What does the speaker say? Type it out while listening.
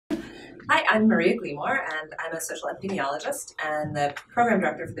Hi, I'm Maria Glymour, and I'm a social epidemiologist and the program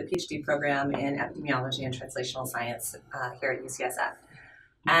director for the PhD program in Epidemiology and Translational Science here at UCSF.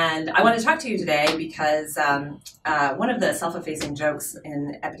 And I want to talk to you today because one of the self-effacing jokes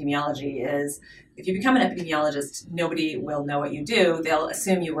in epidemiology is if you become an epidemiologist, nobody will know what you do. They'll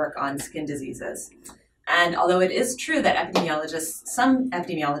assume you work on skin diseases. And although it is true that some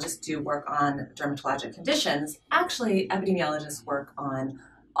epidemiologists do work on dermatologic conditions, actually epidemiologists work on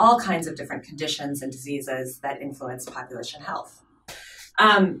all kinds of different conditions and diseases that influence population health.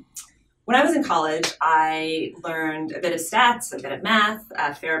 When I was in college, I learned a bit of stats, a bit of math,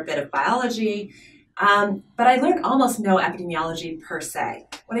 a fair bit of biology, but I learned almost no epidemiology per se.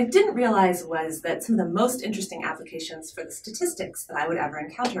 What I didn't realize was that some of the most interesting applications for the statistics that I would ever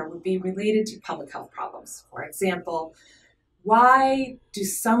encounter would be related to public health problems. For example, why do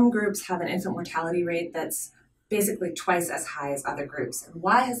some groups have an infant mortality rate that's basically twice as high as other groups? And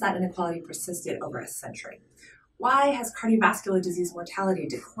why has that inequality persisted over a century? Why has cardiovascular disease mortality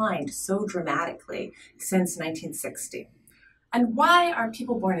declined so dramatically since 1960? And why are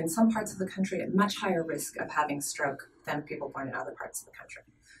people born in some parts of the country at much higher risk of having stroke than people born in other parts of the country?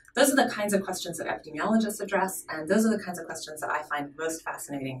 Those are the kinds of questions that epidemiologists address, and those are the kinds of questions that I find most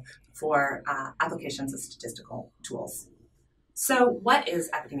fascinating for applications of statistical tools. So what is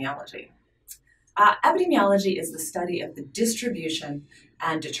epidemiology? Epidemiology is the study of the distribution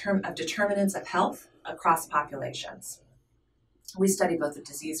and of determinants of health across populations. We study both the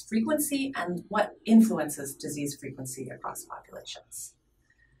disease frequency and what influences disease frequency across populations.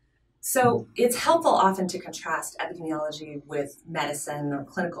 So it's helpful often to contrast epidemiology with medicine or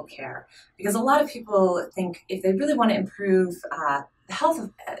clinical care, because a lot of people think if they really want to improve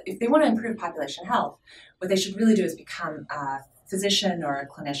if they want to improve population health, what they should really do is become a physician or a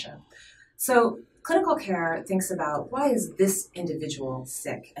clinician. So clinical care thinks about why is this individual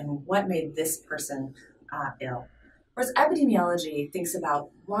sick and what made this person ill. Whereas epidemiology thinks about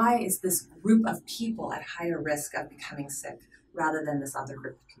why is this group of people at higher risk of becoming sick rather than this other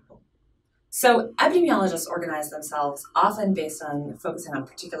group of people. So epidemiologists organize themselves often based on focusing on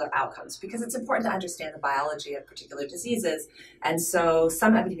particular outcomes because it's important to understand the biology of particular diseases. And so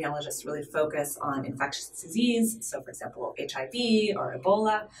some epidemiologists really focus on infectious disease, so for example, HIV or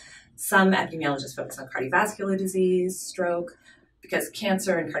Ebola. Some epidemiologists focus on cardiovascular disease, stroke, because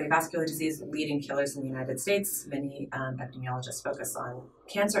cancer and cardiovascular disease are leading killers in the United States. Many epidemiologists focus on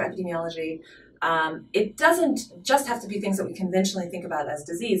cancer epidemiology. It doesn't just have to be things that we conventionally think about as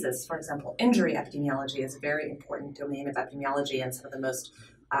diseases. For example, injury epidemiology is a very important domain of epidemiology, and some of the most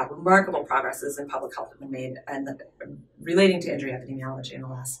remarkable progresses in public health have been made relating to injury epidemiology in the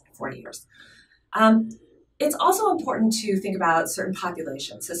last 40 years. It's also important to think about certain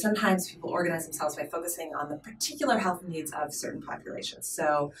populations. So sometimes people organize themselves by focusing on the particular health needs of certain populations.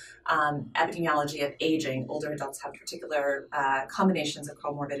 So epidemiology of aging, older adults have particular combinations of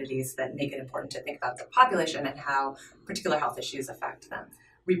comorbidities that make it important to think about the population and how particular health issues affect them.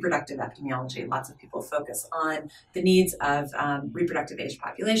 Reproductive epidemiology, lots of people focus on the needs of reproductive age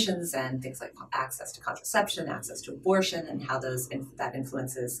populations and things like access to contraception, access to abortion, and how that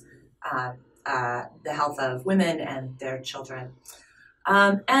influences the health of women and their children.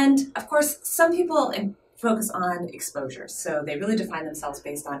 And of course, some people focus on exposure. So they really define themselves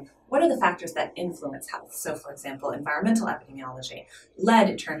based on what are the factors that influence health. So for example, environmental epidemiology, lead,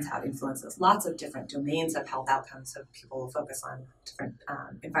 it turns out, influences lots of different domains of health outcomes. So people will focus on different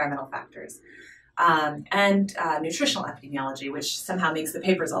environmental factors. And nutritional epidemiology, which somehow makes the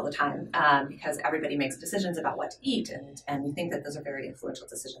papers all the time because everybody makes decisions about what to eat, and we think that those are very influential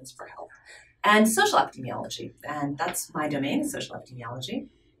decisions for health. And social epidemiology, and that's my domain, social epidemiology.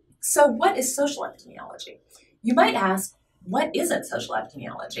 So what is social epidemiology? You might ask, what isn't social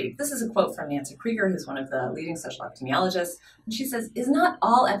epidemiology? This is a quote from Nancy Krieger, who's one of the leading social epidemiologists. And she says, is not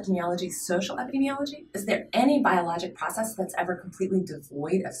all epidemiology social epidemiology? Is there any biologic process that's ever completely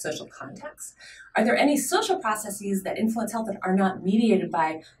devoid of social context? Are there any social processes that influence health that are not mediated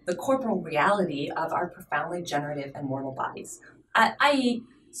by the corporal reality of our profoundly generative and mortal bodies? I.e.,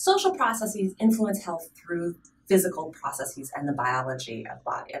 social processes influence health through physical processes and the biology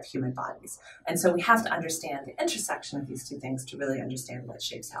of human bodies. And so we have to understand the intersection of these two things to really understand what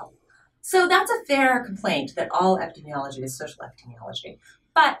shapes health. So that's a fair complaint that all epidemiology is social epidemiology.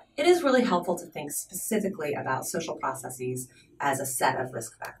 But it is really helpful to think specifically about social processes as a set of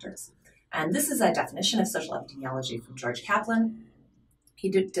risk factors. And this is a definition of social epidemiology from George Kaplan. He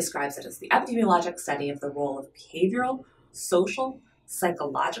describes it as the epidemiologic study of the role of behavioral, social,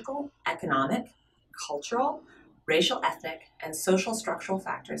 psychological, economic, cultural, racial, ethnic, and social structural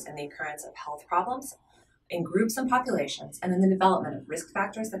factors in the occurrence of health problems in groups and populations, and in the development of risk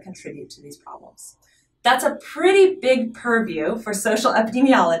factors that contribute to these problems. That's a pretty big purview for social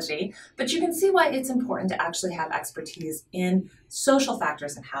epidemiology, but you can see why it's important to actually have expertise in social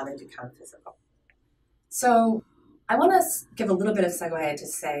factors and how they become physical. So I want to give a little bit of segue to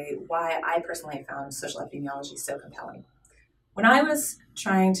say why I personally found social epidemiology so compelling. When I was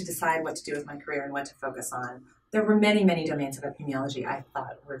trying to decide what to do with my career and what to focus on, there were many, many domains of epidemiology I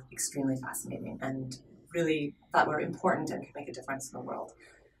thought were extremely fascinating and really thought were important and could make a difference in the world.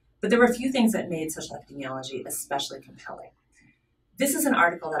 But there were a few things that made social epidemiology especially compelling. This is an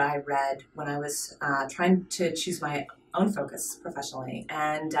article that I read when I was trying to choose my own focus professionally,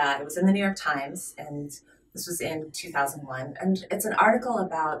 and it was in the New York Times, and this was in 2001, and it's an article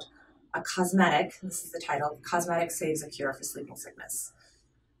about a cosmetic. This is the title: "Cosmetic Saves a Cure for Sleeping Sickness."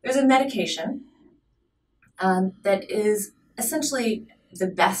 There's a medication that is essentially the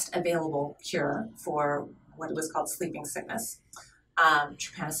best available cure for what was called sleeping sickness,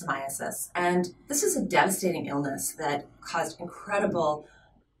 trypanosomiasis. And this is a devastating illness that caused incredible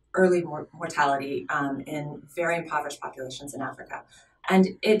early mortality in very impoverished populations in Africa. And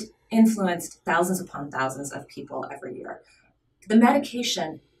it influenced thousands upon thousands of people every year. The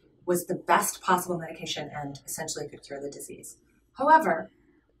medication was the best possible medication and essentially could cure the disease. However,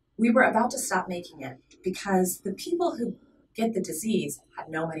 we were about to stop making it because the people who get the disease had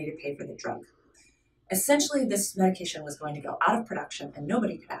no money to pay for the drug. Essentially, this medication was going to go out of production and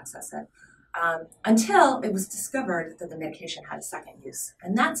nobody could access it until it was discovered that the medication had a second use.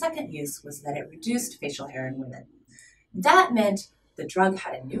 And that second use was that it reduced facial hair in women. That meant the drug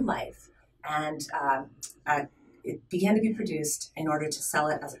had a new life, and it began to be produced in order to sell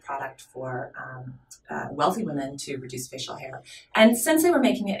it as a product for wealthy women to reduce facial hair. And since they were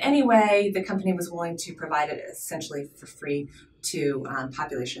making it anyway, the company was willing to provide it essentially for free to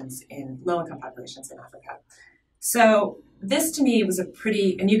populations in low-income populations in Africa. So this to me was a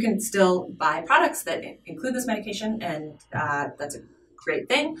pretty, and you can still buy products that include this medication, and that's a great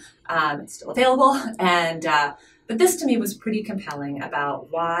thing. It's still available, and but this to me was pretty compelling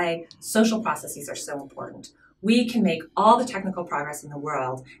about why social processes are so important. We can make all the technical progress in the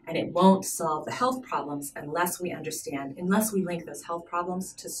world, and it won't solve the health problems unless we link those health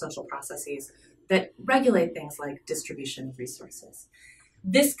problems to social processes that regulate things like distribution of resources.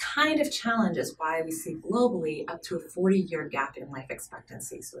 This kind of challenge is why we see globally up to a 40-year gap in life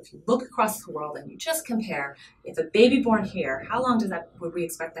expectancy. So if you look across the world and you just compare, if a baby born here, how long would we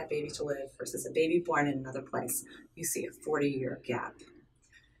expect that baby to live versus a baby born in another place? You see a 40-year gap.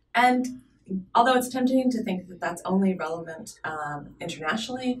 And although it's tempting to think that that's only relevant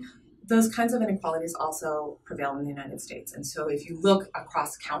internationally, those kinds of inequalities also prevail in the United States. And so if you look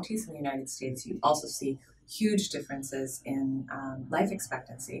across counties in the United States, you also see huge differences in life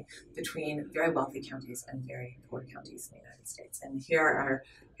expectancy between very wealthy counties and very poor counties in the United States. And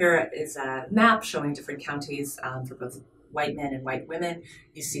here is a map showing different counties for both white men and white women.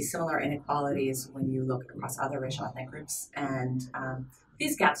 You see similar inequalities when you look across other racial ethnic groups, and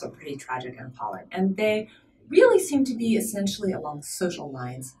these gaps are pretty tragic and appalling. And they really seem to be essentially along social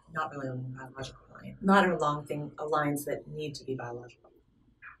lines, not really along biological lines, not along lines that need to be biological.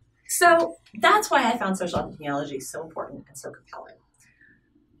 So that's why I found social epidemiology so important and so compelling.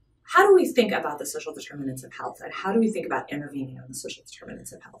 How do we think about the social determinants of health, and how do we think about intervening on the social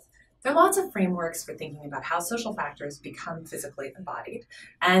determinants of health? There are lots of frameworks for thinking about how social factors become physically embodied,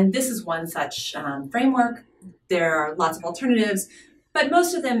 and this is one such framework. There are lots of alternatives, but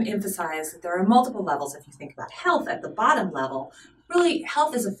most of them emphasize that there are multiple levels. If you think about health at the bottom level, really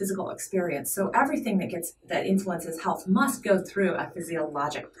health is a physical experience, so everything that influences health must go through a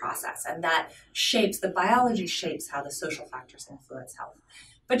physiologic process, and that the biology shapes how the social factors influence health.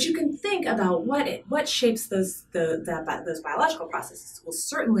 But you can think about what shapes those biological processes. Well,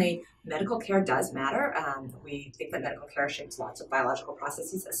 certainly medical care does matter. We think that medical care shapes lots of biological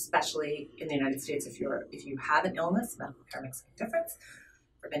processes, especially in the United States. If you have an illness, medical care makes a difference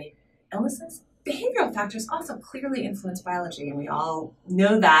for many illnesses. Behavioral factors also clearly influence biology, and we all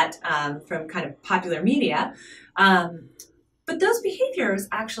know that from kind of popular media. But those behaviors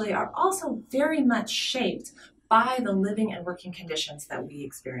actually are also very much shaped by the living and working conditions that we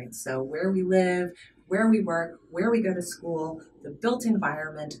experience. So where we live, where we work, where we go to school, the built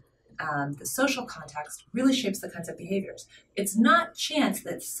environment, the social context really shapes the kinds of behaviors. It's not chance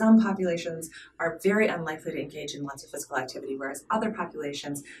that some populations are very unlikely to engage in lots of physical activity, whereas other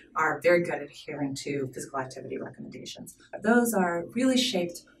populations are very good at adhering to physical activity recommendations. Those are really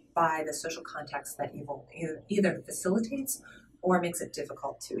shaped by the social context that either facilitates or makes it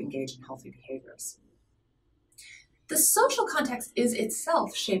difficult to engage in healthy behaviors. The social context is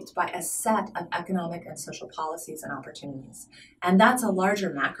itself shaped by a set of economic and social policies and opportunities. And that's a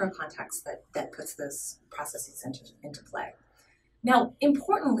larger macro context that puts those processes into play. Now,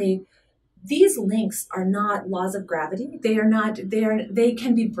 importantly, these links are not laws of gravity. They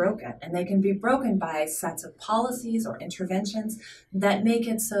can be broken, and they can be broken by sets of policies or interventions that make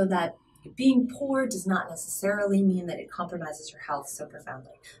it so that being poor does not necessarily mean that it compromises your health so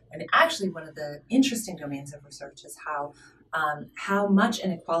profoundly. And actually, one of the interesting domains of research is how much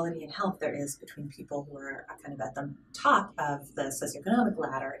inequality in health there is between people who are kind of at the top of the socioeconomic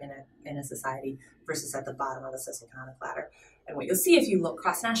ladder in a society versus at the bottom of the socioeconomic ladder. And what you'll see if you look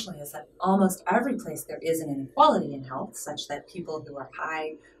cross-nationally is that almost every place there is an inequality in health, such that people who have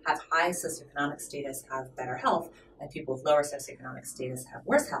high socioeconomic status have better health, and people with lower socioeconomic status have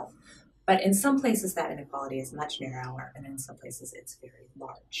worse health. But in some places that inequality is much narrower, and in some places it's very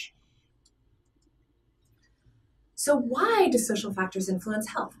large. So why do social factors influence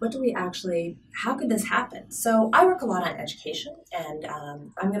health? How could this happen? So I work a lot on education, and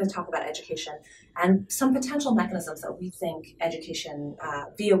I'm going to talk about education and some potential mechanisms that we think education,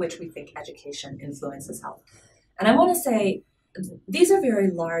 via which we think education influences health. And I want to say these are very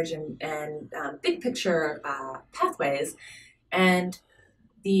large and big picture pathways, and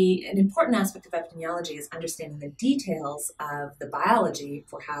an important aspect of epidemiology is understanding the details of the biology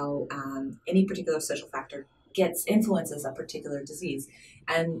for how any particular social factor influences a particular disease.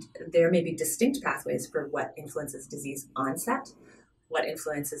 And there may be distinct pathways for what influences disease onset, what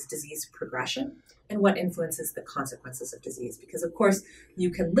influences disease progression, and what influences the consequences of disease. Because of course, you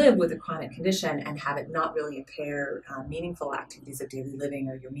can live with a chronic condition and have it not really impair meaningful activities of daily living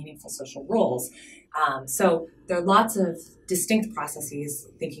or your meaningful social roles. So there are lots of distinct processes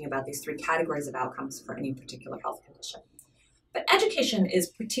thinking about these three categories of outcomes for any particular health condition. But education is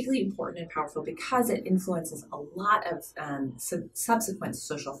particularly important and powerful because it influences a lot of subsequent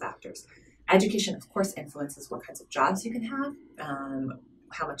social factors. Education, of course, influences what kinds of jobs you can have,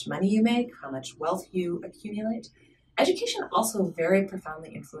 how much money you make, how much wealth you accumulate. Education also very profoundly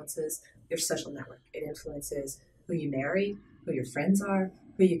influences your social network. It influences who you marry, who your friends are,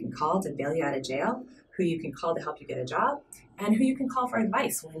 who you can call to bail you out of jail, who you can call to help you get a job, and who you can call for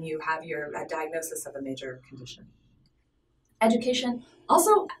advice when you have your diagnosis of a major condition. Education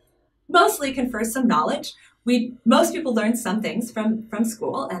also mostly confers some knowledge. Most people learn some things from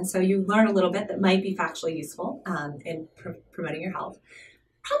school, and so you learn a little bit that might be factually useful in promoting your health.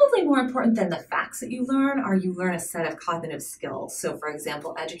 Probably more important than the facts that you learn a set of cognitive skills. So for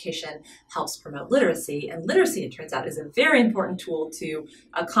example, education helps promote literacy, and literacy, it turns out, is a very important tool to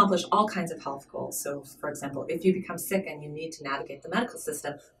accomplish all kinds of health goals. So for example, if you become sick and you need to navigate the medical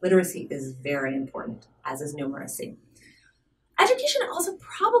system, literacy is very important, as is numeracy. Education also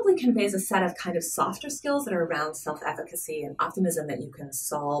probably conveys a set of kind of softer skills that are around self-efficacy and optimism that you can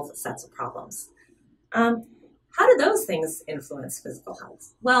solve sets of problems. How do those things influence physical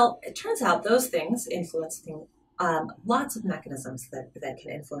health? Well, it turns out those things influence lots of mechanisms that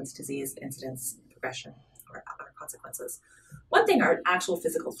can influence disease, incidence, progression, or consequences. One thing are actual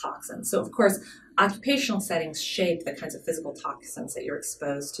physical toxins. So of course, occupational settings shape the kinds of physical toxins that you're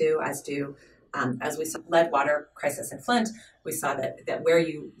exposed to, as we saw lead water crisis in Flint. We saw that where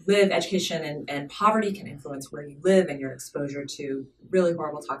you live, education and poverty can influence where you live and your exposure to really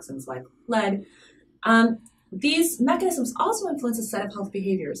horrible toxins like lead. These mechanisms also influence a set of health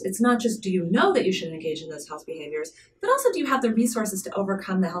behaviors. It's not just do you know that you should engage in those health behaviors, but also do you have the resources to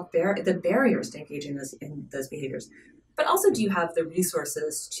overcome the barriers to engage in those behaviors. But also, do you have the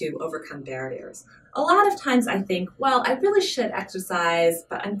resources to overcome barriers? A lot of times I think, well, I really should exercise,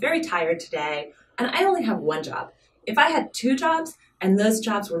 but I'm very tired today, and I only have one job. If I had two jobs, and those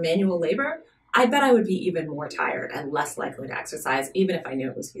jobs were manual labor, I bet I would be even more tired and less likely to exercise, even if I knew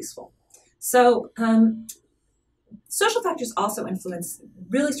it was useful. So social factors also influence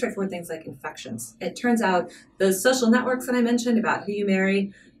really straightforward things like infections. It turns out those social networks that I mentioned about who you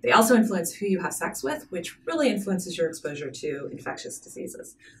marry, they also influence who you have sex with, which really influences your exposure to infectious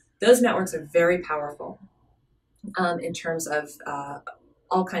diseases. Those networks are very powerful in terms of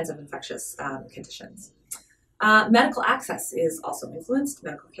all kinds of infectious conditions. Medical access is also influenced,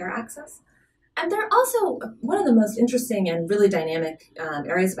 medical care access. And they're also, one of the most interesting and really dynamic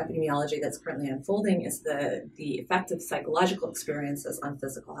areas of epidemiology that's currently unfolding is the effect of psychological experiences on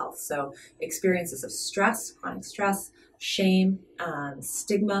physical health. So experiences of stress, chronic stress, shame,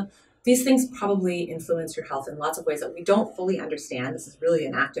 stigma, these things probably influence your health in lots of ways that we don't fully understand. This is really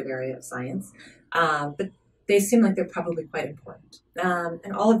an active area of science, but they seem like they're probably quite important.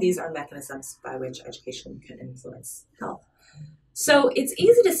 And all of these are mechanisms by which education can influence health. So it's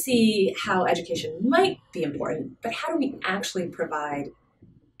easy to see how education might be important, but how do we actually provide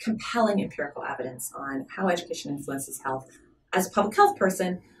compelling empirical evidence on how education influences health? As a public health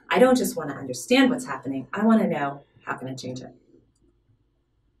person, I don't just want to understand what's happening, I want to know how can I change it.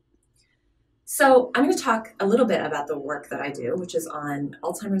 So I'm going to talk a little bit about the work that I do, which is on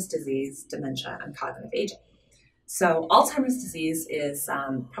Alzheimer's disease, dementia, and cognitive aging. So Alzheimer's disease is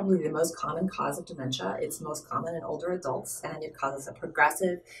probably the most common cause of dementia. It's most common in older adults, and it causes a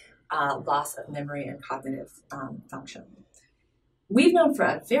progressive loss of memory and cognitive function. We've known for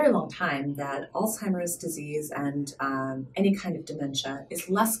a very long time that Alzheimer's disease and any kind of dementia is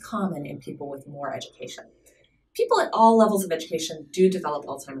less common in people with more education. People at all levels of education do develop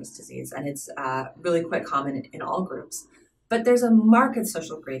Alzheimer's disease, and it's really quite common in all groups. But there's a marked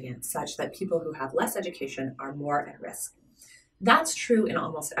social gradient such that people who have less education are more at risk. That's true in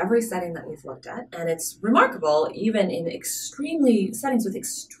almost every setting that we've looked at, and it's remarkable even in settings with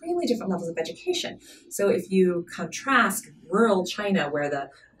extremely different levels of education. So if you contrast rural China, where the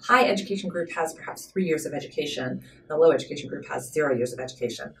high education group has perhaps 3 years of education, the low education group has 0 years of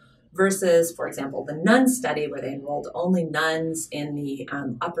education, versus, for example, the nun study, where they enrolled only nuns in the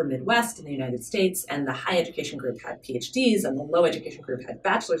upper Midwest in the United States, and the high education group had PhDs and the low education group had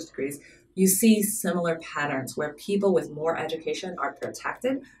bachelor's degrees, you see similar patterns where people with more education are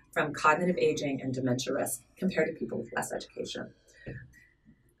protected from cognitive aging and dementia risk compared to people with less education.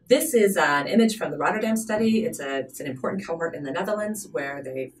 This is an image from the Rotterdam study. It's an important cohort in the Netherlands where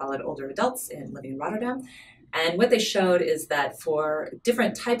they followed older adults living in Rotterdam. And what they showed is that for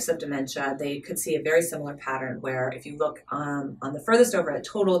different types of dementia, they could see a very similar pattern where if you look on the furthest over at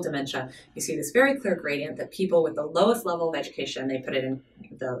total dementia, you see this very clear gradient that people with the lowest level of education, they put it in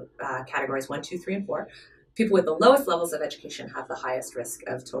the categories 1, 2, 3, and 4. People with the lowest levels of education have the highest risk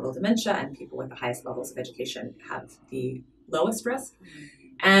of total dementia, and people with the highest levels of education have the lowest risk.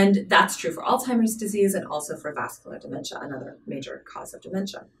 And that's true for Alzheimer's disease and also for vascular dementia, another major cause of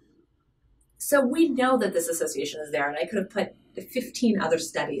dementia. So we know that this association is there, and I could have put 15 other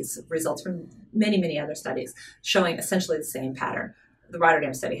studies, results from many, many other studies, showing essentially the same pattern. The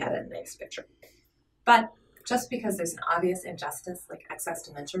Rotterdam study had a nice picture. But just because there's an obvious injustice, like excess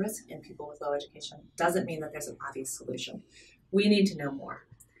dementia risk in people with low education, doesn't mean that there's an obvious solution. We need to know more.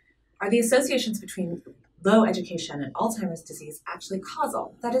 Are the associations between low education and Alzheimer's disease actually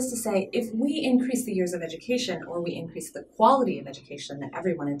causal? That is to say, if we increase the years of education or we increase the quality of education that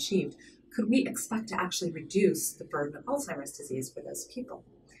everyone achieved, could we expect to actually reduce the burden of Alzheimer's disease for those people?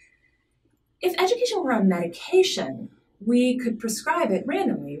 If education were a medication, we could prescribe it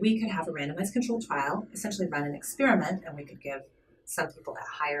randomly. We could have a randomized controlled trial, essentially run an experiment, and we could give some people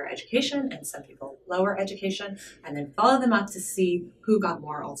a higher education and some people lower education, and then follow them up to see who got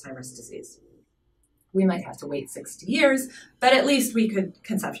more Alzheimer's disease. We might have to wait 60 years, but at least we could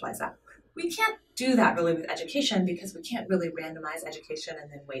conceptualize that. We can't do that really with education because we can't really randomize education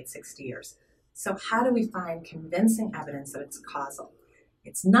and then wait 60 years. So how do we find convincing evidence that it's causal?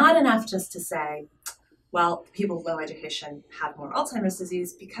 It's not enough just to say, well, people with low education have more Alzheimer's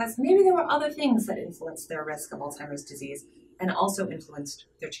disease, because maybe there were other things that influenced their risk of Alzheimer's disease and also influenced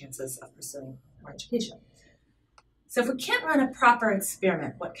their chances of pursuing more education. So if we can't run a proper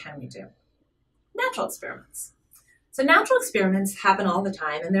experiment, what can we do? Natural experiments. So natural experiments happen all the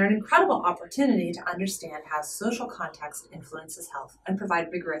time, and they're an incredible opportunity to understand how social context influences health and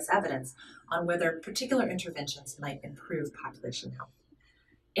provide rigorous evidence on whether particular interventions might improve population health.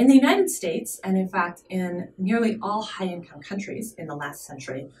 In the United States, and in fact in nearly all high-income countries in the last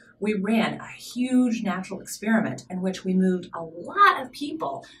century, we ran a huge natural experiment in which we moved a lot of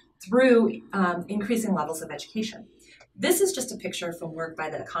people through increasing levels of education. This is just a picture from work by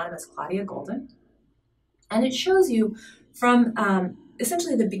the economist Claudia Goldin. And it shows you from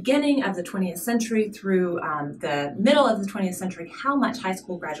essentially the beginning of the 20th century through the middle of the 20th century, how much high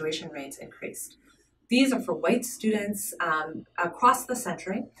school graduation rates increased. These are for white students across the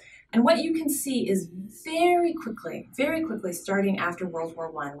century. And what you can see is very quickly, starting after World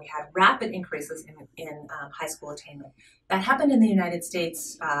War I, we had rapid increases in high school attainment. That happened in the United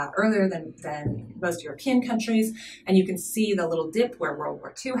States earlier than most European countries. And you can see the little dip where World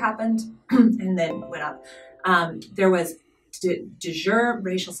War II happened and then went up. There was de jure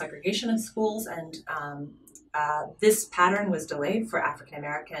racial segregation of schools, and this pattern was delayed for African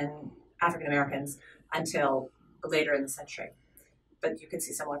Americans until later in the century. But you can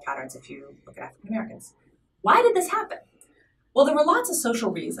see similar patterns if you look at African Americans. Why did this happen? Well, there were lots of social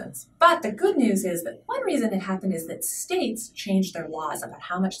reasons, but the good news is that one reason it happened is that states changed their laws about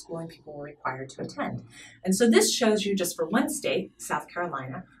how much schooling people were required to attend. And so this shows you just for one state, South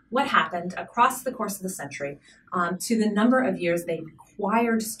Carolina, what happened across the course of the century to the number of years they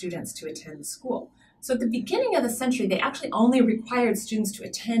required students to attend school. So at the beginning of the century, they actually only required students to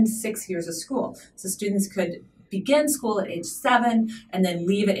attend 6 years of school. So students could begin school at age 7 and then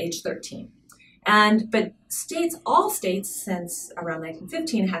leave at age 13. But all states since around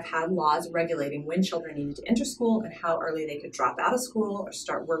 1915 have had laws regulating when children needed to enter school and how early they could drop out of school or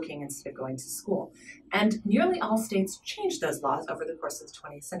start working instead of going to school. And nearly all states changed those laws over the course of the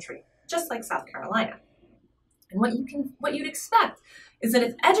 20th century, just like South Carolina. And what you'd expect is that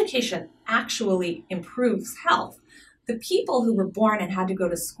if education actually improves health, the people who were born and had to go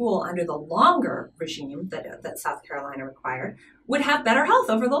to school under the longer regime that South Carolina required would have better health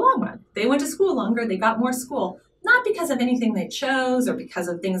over the long run. They went to school longer, they got more school, not because of anything they chose or because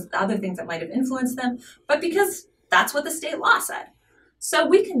of other things that might have influenced them, but because that's what the state law said. So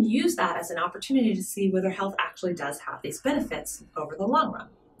we can use that as an opportunity to see whether health actually does have these benefits over the long run.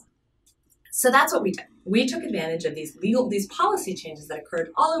 So that's what we did. We took advantage of these policy changes that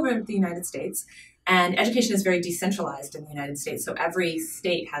occurred all over the United States. And education is very decentralized in the United States, so every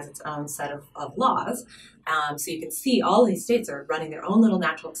state has its own set of laws. So you can see all these states are running their own little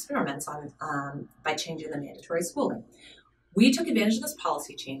natural experiments by changing the mandatory schooling. We took advantage of those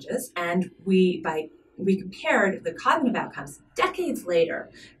policy changes, and we compared the cognitive outcomes decades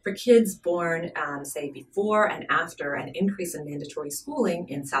later for kids born, say, before and after an increase in mandatory schooling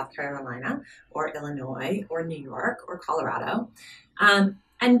in South Carolina or Illinois or New York or Colorado.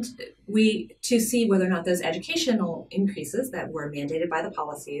 And to see whether or not those educational increases that were mandated by the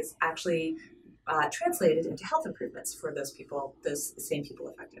policies actually translated into health improvements for those same people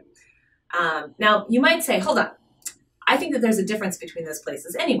affected. Now, you might say, hold on, I think that there's a difference between those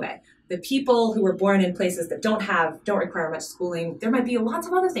places anyway. The people who were born in places that don't require much schooling, there might be lots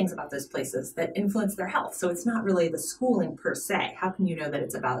of other things about those places that influence their health. So it's not really the schooling per se. How can you know that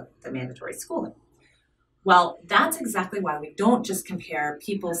it's about the mandatory schooling? Well, that's exactly why we don't just compare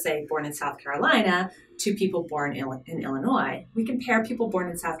people, say, born in South Carolina to people born in Illinois. We compare people born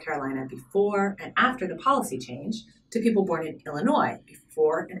in South Carolina before and after the policy change to people born in Illinois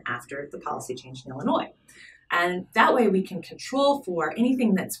before and after the policy change in Illinois. And that way we can control for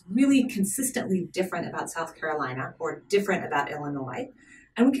anything that's really consistently different about South Carolina or different about Illinois.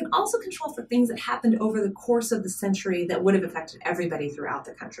 And we can also control for things that happened over the course of the century that would have affected everybody throughout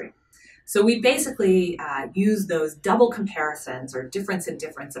the country. So we basically use those double comparisons or difference in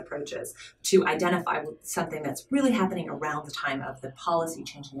difference approaches to identify something that's really happening around the time of the policy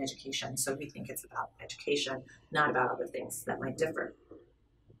change in education. So we think it's about education, not about other things that might differ.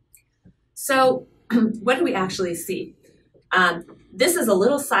 So what do we actually see? This is a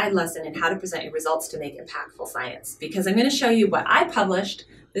little side lesson in how to present your results to make impactful science, because I'm going to show you what I published.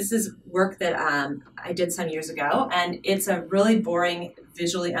 This is work that I did some years ago, and it's a really boring,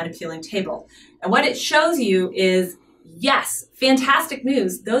 visually unappealing table. And what it shows you is, yes, fantastic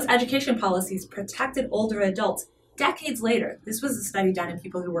news. Those education policies protected older adults decades later. This was a study done in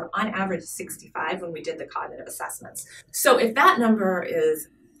people who were on average 65 when we did the cognitive assessments. So if that number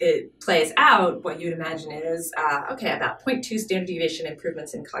plays out, what you'd imagine is, okay, about 0.2 standard deviation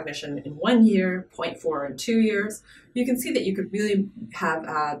improvements in cognition in 1 year, 0.4 in 2 years. You can see that you could really have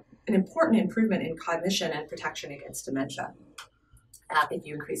an important improvement in cognition and protection against dementia if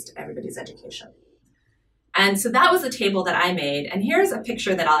you increased everybody's education. And so that was a table that I made. And here's a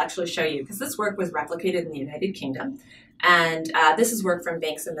picture that I'll actually show you, because this work was replicated in the United Kingdom. And this is work from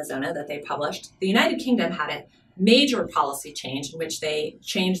Banks and Mazzona that they published. The United Kingdom had a major policy change in which they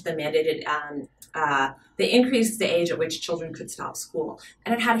changed the mandated, they increased the age at which children could stop school.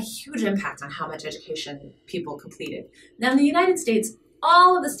 And it had a huge impact on how much education people completed. Now in the United States,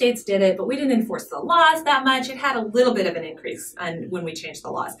 all of the states did it, but we didn't enforce the laws that much. It had a little bit of an increase when we changed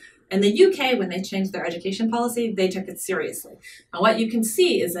the laws. In the UK, when they changed their education policy, they took it seriously. And what you can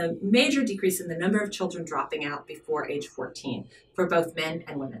see is a major decrease in the number of children dropping out before age 14 for both men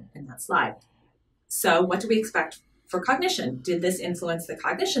and women in that slide. So what do we expect for cognition? Did this influence the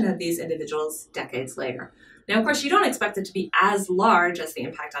cognition of these individuals decades later? Now, of course, you don't expect it to be as large as the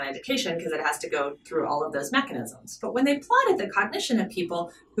impact on education because it has to go through all of those mechanisms. But when they plotted the cognition of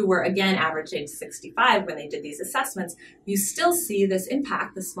people who were, again, average age 65 when they did these assessments, you still see this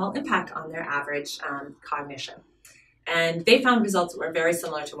impact, this small impact on their average cognition. And they found results that were very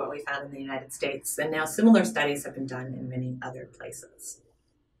similar to what we found in the United States. And now similar studies have been done in many other places.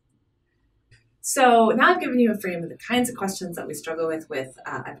 So now I've given you a frame of the kinds of questions that we struggle with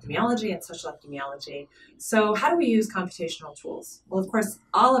epidemiology and social epidemiology. So how do we use computational tools? Well, of course,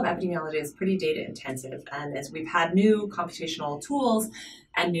 all of epidemiology is pretty data intensive. And as we've had new computational tools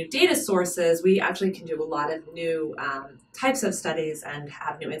and new data sources, we actually can do a lot of new types of studies and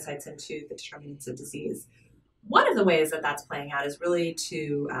have new insights into the determinants of disease. One of the ways that that's playing out is really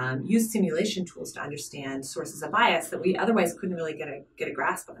to use simulation tools to understand sources of bias that we otherwise couldn't really get a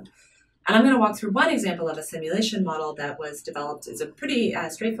grasp on. And I'm going to walk through one example of a simulation model that was developed. It's a pretty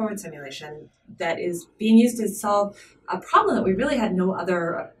straightforward simulation that is being used to solve a problem that we really had no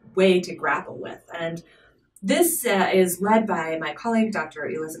other way to grapple with. And this is led by my colleague, Dr.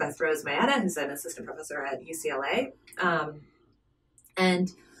 Elizabeth Rose Mayetta, who's an assistant professor at UCLA.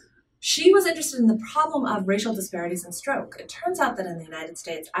 And she was interested in the problem of racial disparities in stroke. It turns out that in the United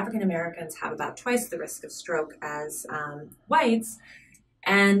States, African Americans have about twice the risk of stroke as whites.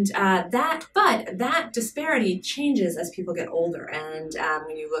 And that disparity changes as people get older. And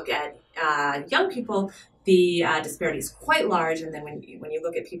when you look at young people, the disparity is quite large. And then when you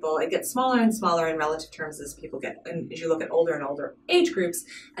look at people, it gets smaller and smaller in relative terms as you look at older and older age groups.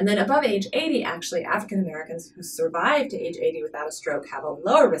 And then above age 80, actually, African Americans who survive to age 80 without a stroke have a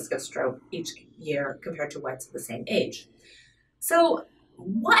lower risk of stroke each year compared to whites of the same age. So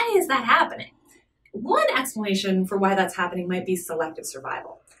why is that happening? One explanation for why that's happening might be selective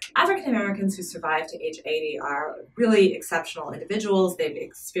survival. African Americans who survive to age 80 are really exceptional individuals. They've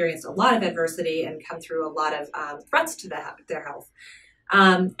experienced a lot of adversity and come through a lot of threats to their health.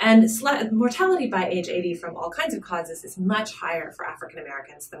 And mortality by age 80 from all kinds of causes is much higher for African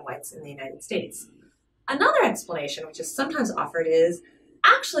Americans than whites in the United States. Another explanation, which is sometimes offered, is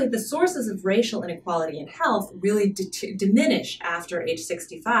actually the sources of racial inequality in health really diminish after age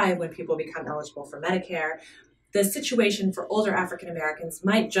 65 when people become eligible for Medicare. The situation for older African Americans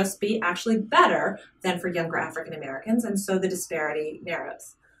might just be actually better than for younger African Americans, and so the disparity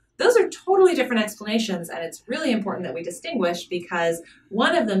narrows. Those are totally different explanations, and it's really important that we distinguish because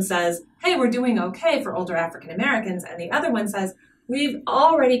one of them says, hey, we're doing okay for older African Americans, and the other one says, we've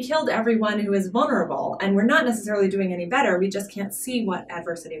already killed everyone who is vulnerable, and we're not necessarily doing any better. We just can't see what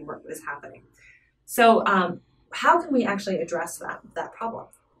adversity is happening. So how can we actually address that problem?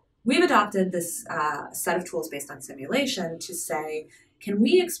 We've adopted this set of tools based on simulation to say, can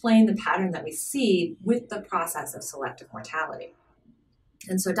we explain the pattern that we see with the process of selective mortality?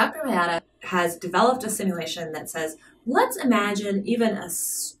 And so Dr. Mayetta has developed a simulation that says, let's imagine even a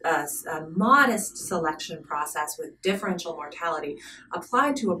modest selection process with differential mortality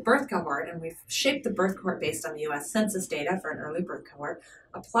applied to a birth cohort, and we've shaped the birth cohort based on the US Census data for an early birth cohort,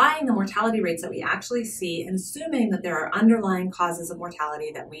 applying the mortality rates that we actually see and assuming that there are underlying causes of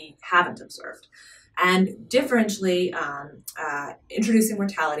mortality that we haven't observed, and differentially introducing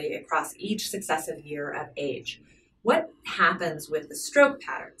mortality across each successive year of age. What happens with the stroke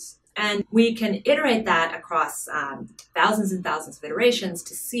patterns? And we can iterate that across thousands and thousands of iterations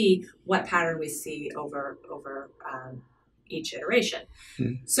to see what pattern we see over each iteration.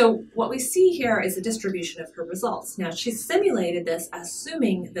 So what we see here is a distribution of her results. Now, she simulated this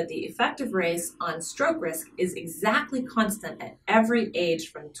assuming that the effective race on stroke risk is exactly constant at every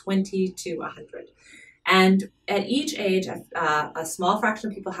age from 20 to 100. And at each age, a small fraction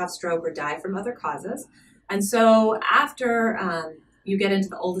of people have stroke or die from other causes. And so after you get into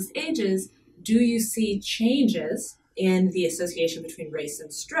the oldest ages, do you see changes in the association between race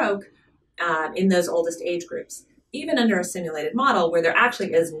and stroke in those oldest age groups, even under a simulated model where there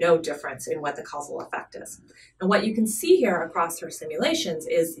actually is no difference in what the causal effect is? And what you can see here across her simulations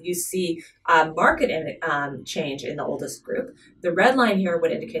is you see marked change in the oldest group. The red line here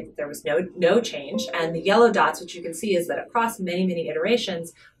would indicate that there was no change, and the yellow dots, which you can see, is that across many, many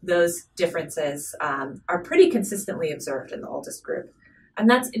iterations, those differences are pretty consistently observed in the oldest group. And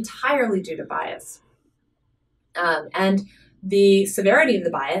that's entirely due to bias. And the severity of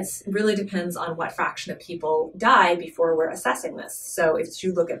the bias really depends on what fraction of people die before we're assessing this. So if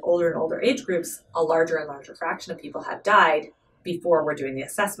you look at older and older age groups, a larger and larger fraction of people have died before we're doing the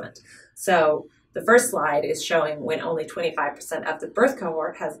assessment. So the first slide is showing when only 25% of the birth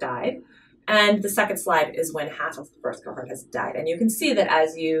cohort has died. And the second slide is when half of the birth cohort has died. And you can see that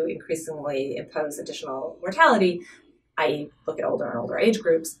as you increasingly impose additional mortality, i.e. look at older and older age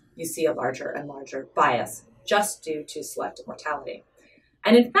groups, you see a larger and larger bias just due to selective mortality.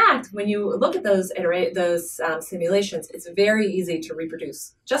 And in fact, when you look at those simulations, it's very easy to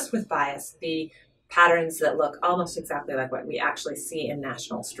reproduce, just with bias, the patterns that look almost exactly like what we actually see in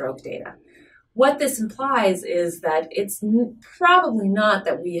national stroke data. What this implies is that it's probably not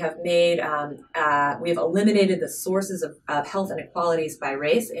that we have we have eliminated the sources of health inequalities by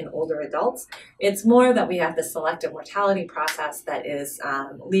race in older adults. It's more that we have the selective mortality process that is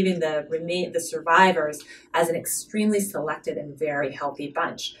leaving the survivors as an extremely selected and very healthy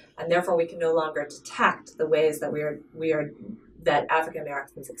bunch, and therefore we can no longer detect the ways that that African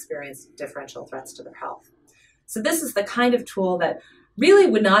Americans experience differential threats to their health. So this is the kind of tool that really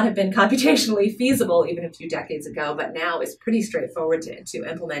would not have been computationally feasible even a few decades ago, but now is pretty straightforward to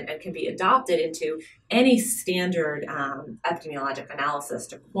implement and can be adopted into any standard epidemiologic analysis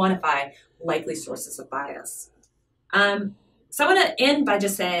to quantify likely sources of bias. So I want to end by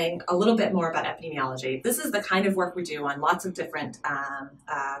just saying a little bit more about epidemiology. This is the kind of work we do on lots of different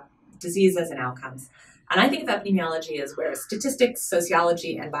diseases and outcomes. And I think of epidemiology as where statistics,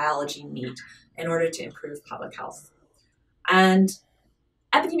 sociology, and biology meet in order to improve public health. And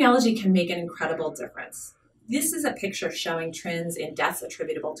epidemiology can make an incredible difference. This is a picture showing trends in deaths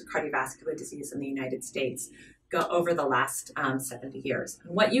attributable to cardiovascular disease in the United States over the last 70 years.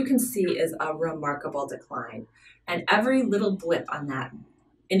 And what you can see is a remarkable decline. And every little blip on that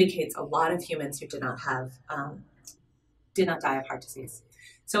indicates a lot of humans who did not die of heart disease.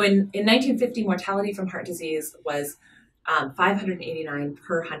 So in 1950, mortality from heart disease was 589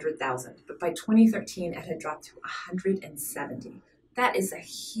 per 100,000. But by 2013, it had dropped to 170. That is a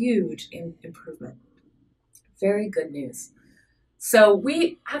huge improvement. Very good news. So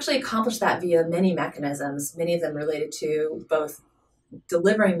we actually accomplished that via many mechanisms, many of them related to both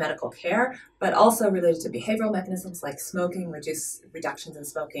delivering medical care, but also related to behavioral mechanisms like smoking, reductions in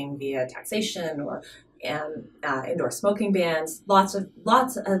smoking via taxation or indoor smoking bans.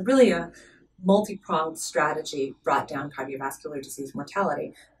 Really a multi-pronged strategy brought down cardiovascular disease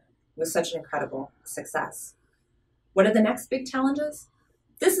mortality with such an incredible success. What are the next big challenges?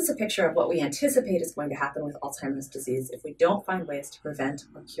 This is a picture of what we anticipate is going to happen with Alzheimer's disease if we don't find ways to prevent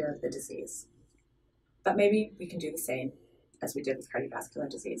or cure the disease. But maybe we can do the same as we did with cardiovascular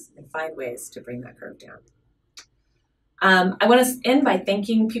disease and find ways to bring that curve down. I want to end by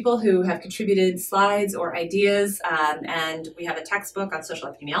thanking people who have contributed slides or ideas, and we have a textbook on social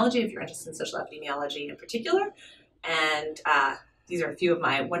epidemiology if you're interested in social epidemiology in particular. And these are a few of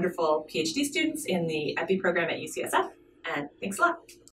my wonderful PhD students in the Epi program at UCSF, and thanks a lot.